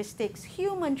characteristics,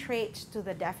 human traits to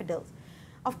the daffodils.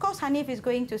 Of course, Hanif is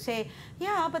going to say,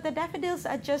 yeah, but the daffodils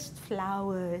are just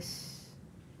flowers.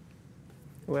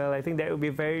 Well, I think that would be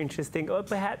very interesting. Or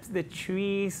perhaps the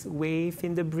trees wave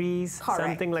in the breeze, Correct.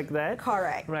 Something like that.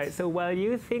 Correct. Right, so while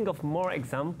you think of more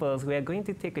examples, we are going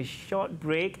to take a short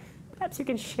break. Perhaps you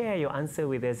can share your answer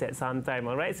with us at some time,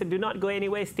 all right? So do not go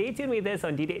anywhere. Stay tuned with us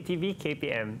on DidikTV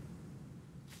KPM.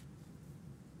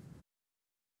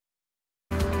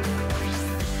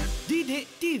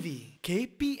 DidikTV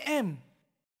KPM.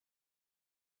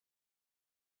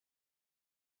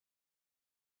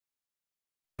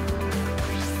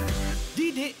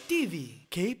 DidikTV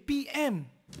KPM.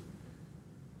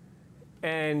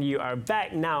 And you are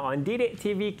back now on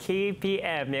DidikTV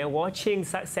KPM. You're watching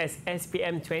Success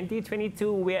SPM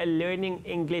 2022. We are learning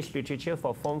English literature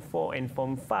for Form 4 and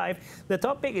Form 5. The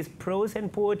topic is prose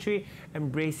and poetry,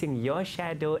 embracing your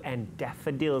shadow and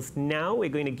daffodils. Now we're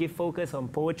going to give focus on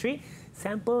poetry,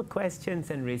 sample questions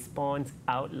and response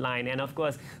outline. And of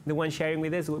course, the one sharing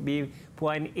with us would be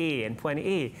Puan A. And Puan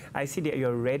A, I see that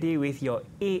you're ready with your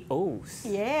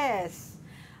AOs. Yes.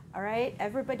 All right,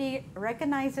 everybody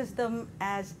recognizes them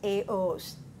as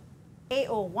AOs.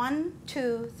 AO 1,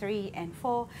 2, 3, and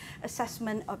 4,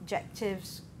 assessment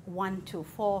objectives 1 to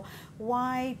 4.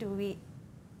 Why do we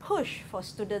push for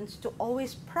students to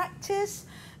always practice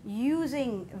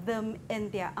using them in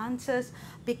their answers?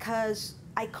 Because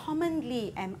I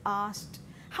commonly am asked,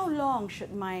 how long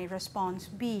should my response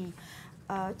be?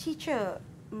 Teacher,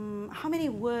 how many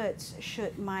words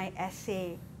should my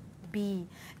essay be?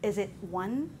 Is it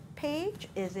 1 page?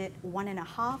 Is it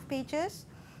 1.5 pages?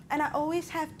 And I always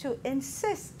have to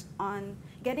insist on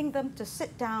getting them to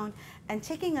sit down and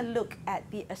taking a look at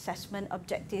the assessment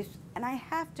objectives. And I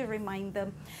have to remind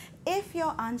them, if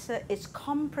your answer is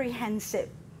comprehensive,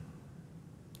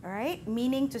 all right,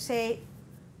 meaning to say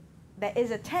there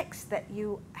is a text that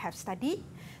you have studied,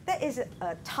 there is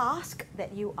a task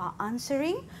that you are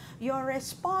answering, your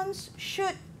response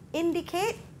should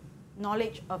indicate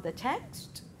knowledge of the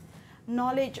text,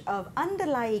 knowledge of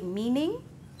underlying meaning,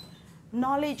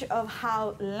 knowledge of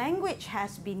how language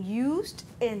has been used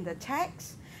in the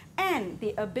text, and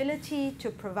the ability to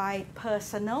provide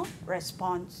personal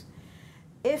response.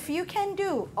 If you can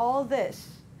do all this,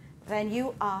 then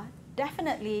you are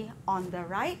definitely on the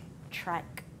right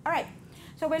track. All right,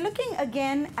 so we're looking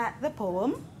again at the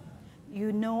poem.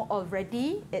 You know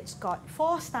already it's got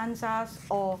 4 stanzas,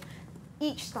 or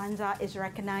each stanza is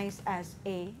recognized as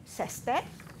a sestet,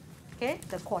 okay,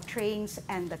 the quatrains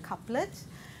and the couplets.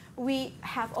 We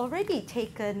have already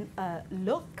taken a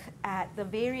look at the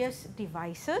various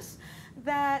devices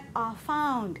that are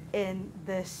found in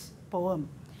this poem.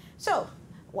 So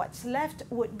what's left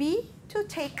would be to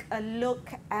take a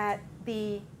look at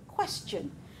the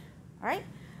question. All right?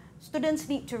 Students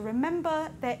need to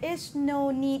remember there is no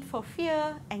need for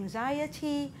fear,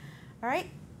 anxiety. All right?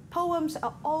 Poems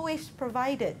are always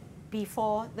provided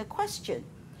before the question.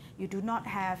 You do not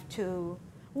have to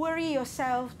worry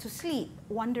yourself to sleep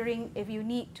wondering if you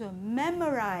need to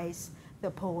memorize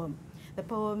the poem. The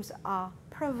poems are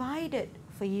provided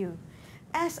for you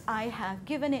as I have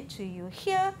given it to you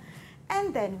here.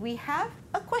 And then we have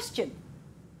a question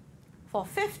for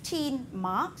 15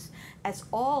 marks. As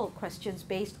all questions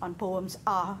based on poems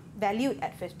are valued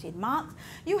at 15 marks,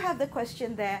 you have the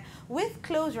question there with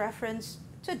close reference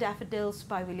to Daffodils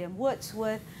by William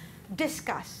Wordsworth.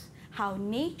 Discuss how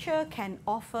nature can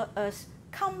offer us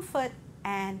comfort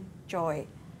and joy.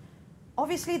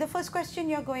 Obviously, the first question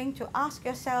you're going to ask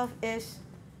yourself is,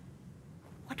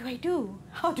 what do I do?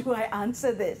 How do I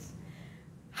answer this?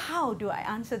 How do I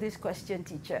answer this question,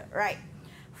 teacher? Right.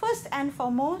 First and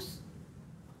foremost,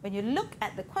 when you look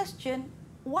at the question,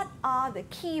 what are the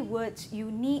key words you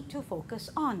need to focus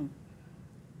on?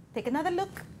 Take another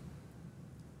look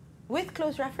with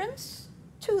close reference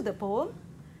to the poem.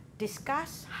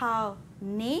 Discuss how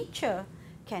nature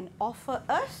can offer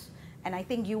us, and I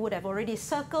think you would have already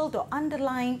circled or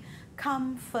underlined,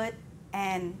 comfort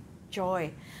and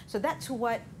joy. So that's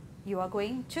what you are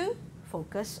going to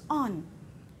focus on.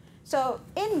 So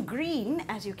in green,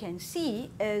 as you can see,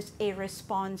 is a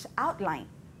response outline.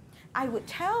 I would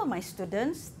tell my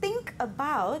students, think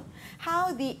about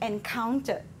how the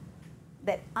encounter,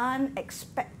 that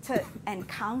unexpected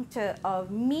encounter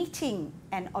of meeting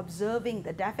and observing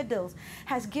the daffodils,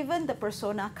 has given the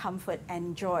persona comfort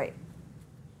and joy.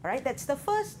 All right, that's the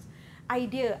first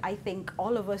idea I think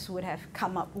all of us would have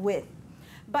come up with.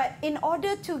 But in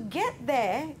order to get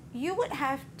there, you would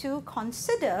have to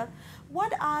consider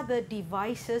what are the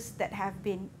devices that have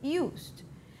been used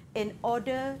in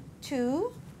order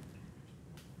to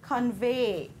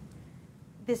convey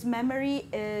this memory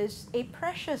is a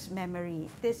precious memory.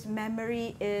 This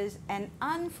memory is an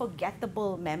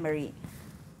unforgettable memory.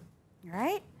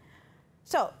 Right?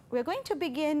 So we're going to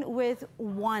begin with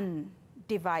one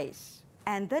device.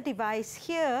 And the device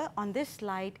here on this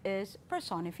slide is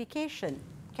personification.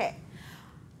 Okay.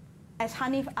 As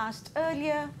Hanif asked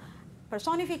earlier,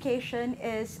 personification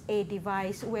is a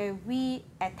device where we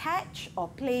attach or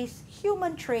place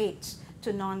human traits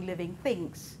to non-living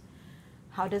things.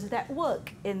 How does that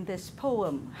work in this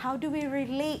poem? How do we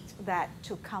relate that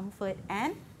to comfort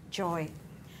and joy?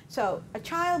 So a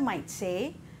child might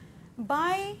say,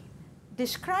 by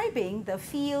describing the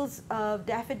fields of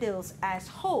daffodils as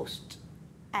host,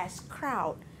 as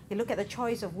crowd, you look at the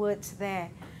choice of words there,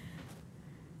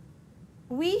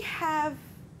 we have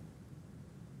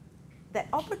that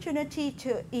opportunity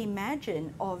to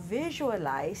imagine or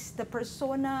visualize the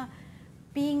persona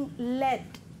being led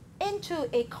into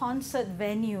a concert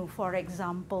venue, for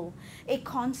example, a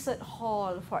concert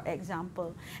hall, for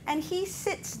example, and he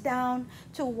sits down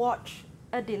to watch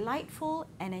a delightful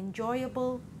and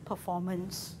enjoyable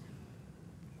performance.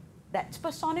 That's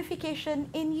personification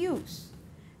in use.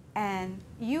 And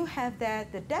you have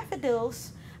that the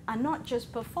daffodils are not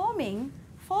just performing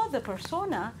for the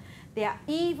persona, they are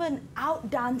even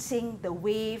out-dancing the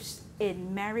waves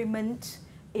in merriment,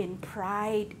 in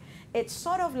pride. It's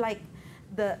sort of like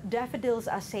the daffodils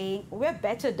are saying, we're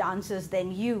better dancers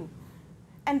than you.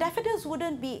 And daffodils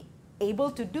wouldn't be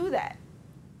able to do that,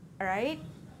 right?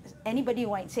 Anybody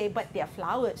might say, but they're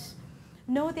flowers.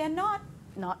 No, they're not.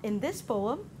 Not in this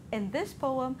poem. In this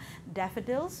poem,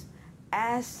 daffodils,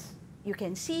 as you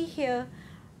can see here,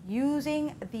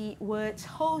 using the words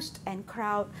host and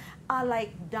crowd, are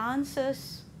like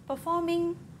dancers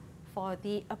performing for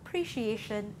the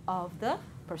appreciation of the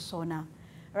persona,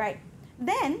 right?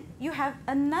 Then you have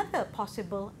another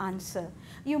possible answer.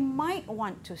 You might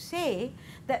want to say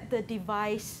that the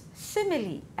device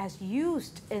simile as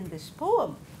used in this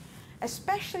poem,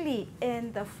 especially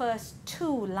in the first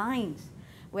 2 lines,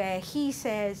 where he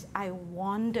says, I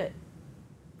wandered,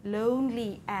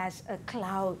 lonely as a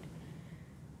cloud.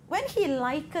 When he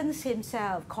likens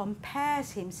himself,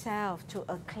 compares himself to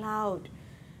a cloud,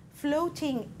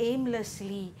 floating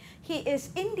aimlessly, he is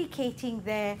indicating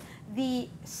there the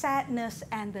sadness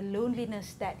and the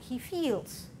loneliness that he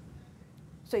feels.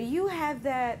 So you have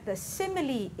the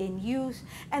simile in use,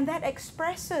 and that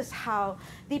expresses how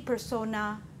the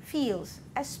persona feels,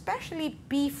 especially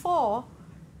before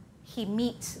he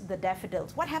meets the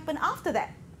daffodils. What happened after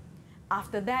that?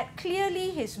 After that, clearly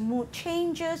his mood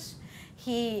changes.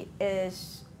 He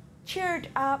is cheered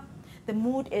up. The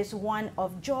mood is one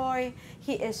of joy.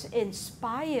 He is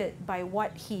inspired by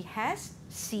what he has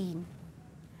seen.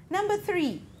 Number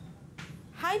 3,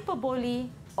 hyperbole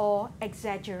or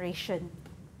exaggeration.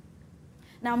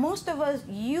 Now, most of us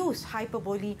use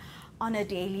hyperbole on a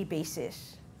daily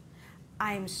basis.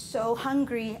 I'm so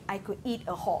hungry, I could eat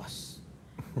a horse.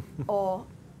 Or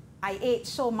I ate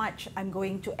so much, I'm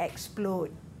going to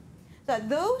explode. So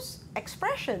those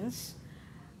expressions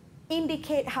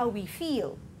indicate how we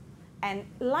feel. And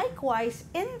likewise,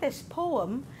 in this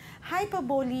poem,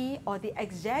 hyperbole or the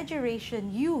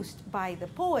exaggeration used by the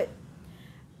poet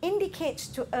indicates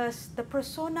to us the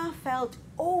persona felt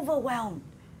overwhelmed.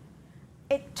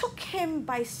 It took him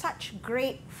by such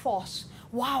great force.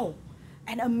 Wow,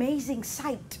 an amazing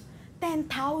sight.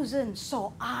 10,000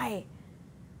 saw I.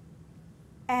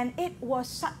 And it was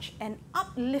such an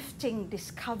uplifting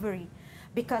discovery,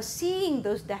 because seeing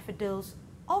those daffodils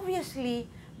obviously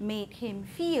made him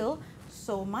feel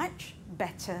so much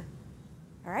better.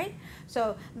 All right?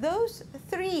 So those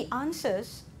 3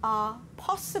 answers are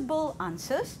possible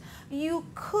answers. You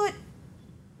could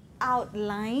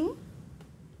outline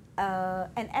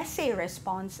an essay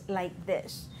response like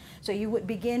this. So you would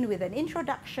begin with an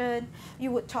introduction,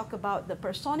 you would talk about the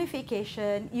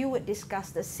personification, you would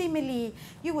discuss the simile,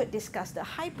 you would discuss the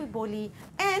hyperbole,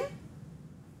 and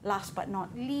last but not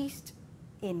least,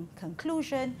 in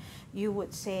conclusion, you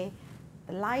would say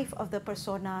the life of the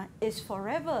persona is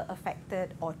forever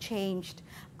affected or changed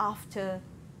after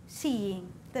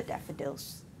seeing the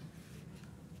daffodils.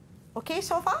 Okay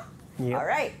so far? Yep. All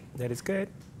right. That is good.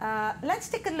 Let's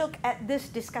take a look at this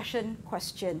discussion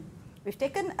question. We've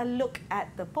taken a look at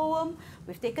the poem,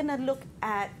 we've taken a look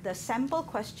at the sample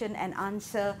question and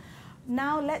answer.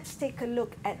 Now let's take a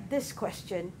look at this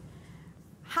question.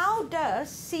 How does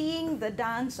seeing the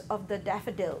dance of the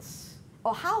daffodils,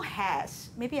 or how has,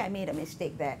 maybe I made a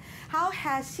mistake there, how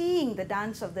has seeing the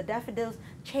dance of the daffodils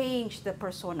changed the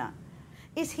persona?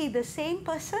 Is he the same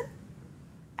person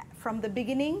from the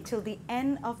beginning till the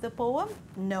end of the poem?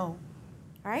 No.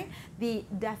 Right? The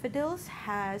daffodils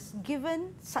has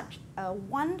given such a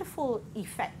wonderful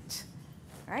effect.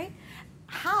 Right?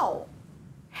 How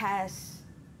has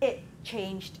it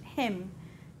changed him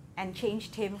and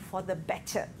changed him for the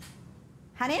better?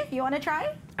 Hanif, you want to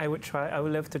try? I would try. I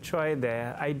would love to try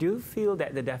there. I do feel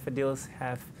that the daffodils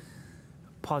have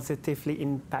positively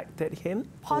impacted him.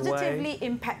 Positively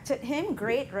impacted him.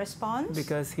 Great response.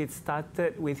 Because it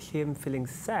started with him feeling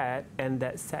sad, and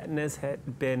that sadness had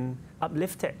been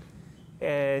uplifted.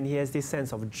 And he has this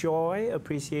sense of joy,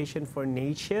 appreciation for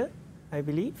nature, I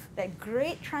believe. That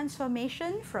great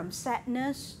transformation from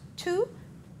sadness to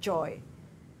joy.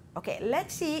 Okay,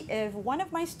 let's see if one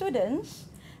of my students,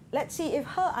 let's see if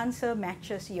her answer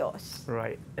matches yours.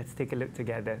 Right, let's take a look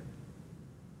together.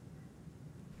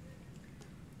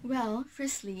 Well,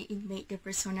 firstly, it made the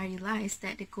persona realize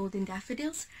that the golden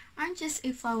daffodils aren't just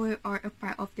a flower or a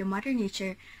part of the mother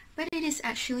nature, but it is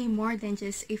actually more than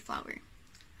just a flower.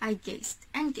 I gazed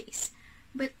and gazed,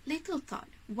 but little thought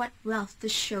what wealth the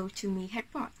show to me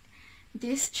had brought.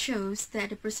 This shows that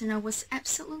the persona was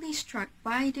absolutely struck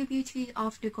by the beauty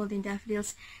of the golden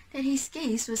daffodils that his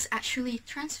gaze was actually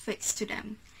transfixed to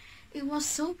them. It was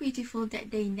so beautiful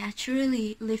that they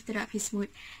naturally lifted up his mood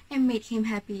and made him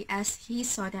happy as he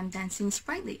saw them dancing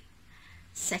sprightly.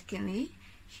 Secondly,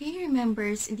 he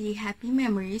remembers the happy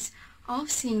memories of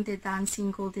seeing the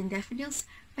dancing golden daffodils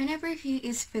whenever he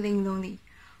is feeling lonely.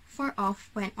 For off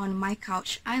when on my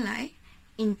couch I lie,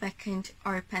 in vacant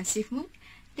or pensive mood,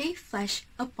 they flash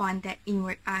upon that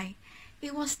inward eye.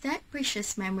 It was that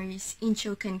precious memories in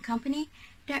jocund company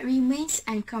that remains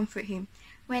and comfort him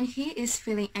when he is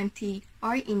feeling empty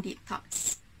or in deep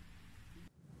thoughts.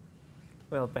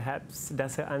 Well, perhaps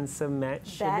does her answer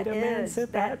match That a bit of my answer,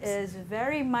 perhaps? is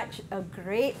very much a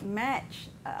great match.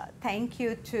 Thank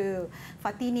you to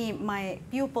Fatini, my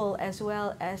pupil, as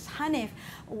well as Hanif.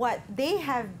 What they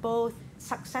have both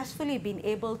successfully been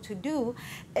able to do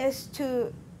is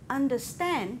to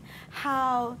understand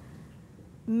how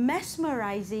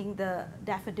mesmerizing the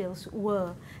daffodils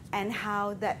were and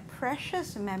how that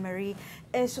precious memory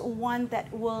is one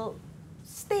that will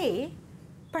stay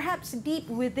perhaps deep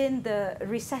within the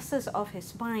recesses of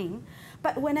his mind.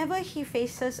 But whenever he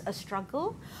faces a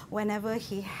struggle, whenever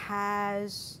he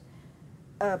has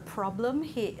a problem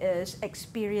he is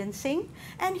experiencing,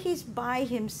 and he's by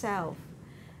himself,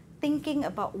 thinking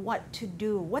about what to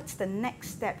do, what's the next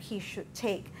step he should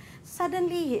take,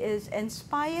 suddenly he is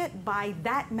inspired by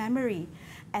that memory.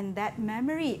 And that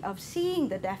memory of seeing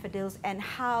the daffodils and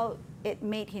how it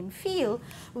made him feel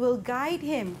will guide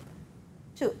him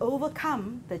to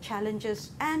overcome the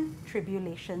challenges and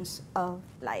tribulations of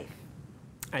life.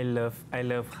 I love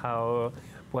how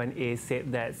 1A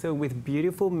said that. So with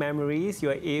beautiful memories,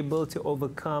 you're able to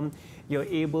overcome, you're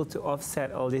able to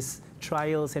offset all these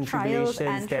trials and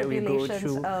tribulations that we go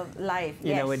through of life,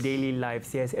 in our daily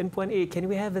lives. Yes. And 1A, can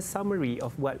we have a summary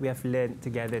of what we have learned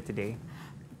together today?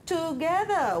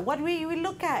 Together, what we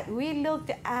looked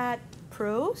at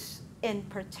prose. In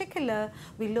particular,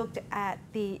 we looked at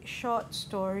the short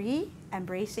story,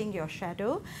 Embracing Your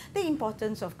Shadow, the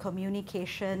importance of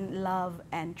communication, love,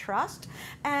 and trust.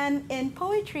 And in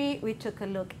poetry, we took a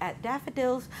look at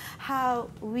daffodils, how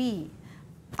we,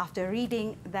 after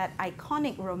reading that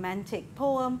iconic romantic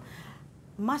poem,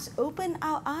 must open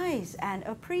our eyes and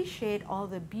appreciate all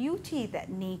the beauty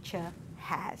that nature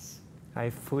has. I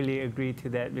fully agree to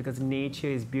that because nature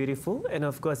is beautiful, and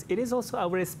of course it is also our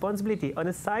responsibility, on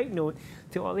a side note,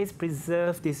 to always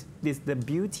preserve the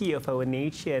beauty of our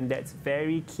nature, and that's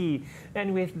very key.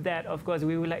 And with that, of course,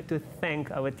 we would like to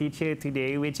thank our teacher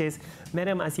today, which is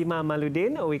Madam Asima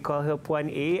Maludin, or we call her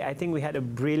Puan A. I think we had a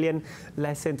brilliant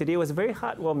lesson today. It was very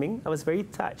heartwarming. I was very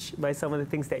touched by some of the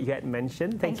things that you had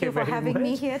mentioned. Thank you for having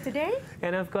me here today.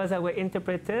 And of course, our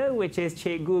interpreter, which is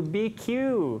Cikgu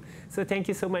BQ. So thank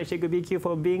you so much, Cikgu BQ,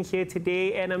 for being here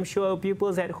today. And I'm sure our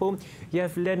pupils at home, you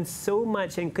have learned so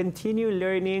much and continue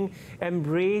learning.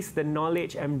 Embrace the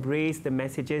knowledge, embrace the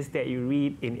messages that you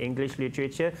read in English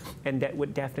literature, and that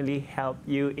would definitely help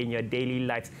you in your daily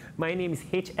lives. My name is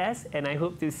HS, and I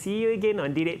hope to see you again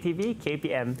on DidikTV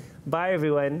KPM. Bye,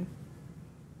 everyone.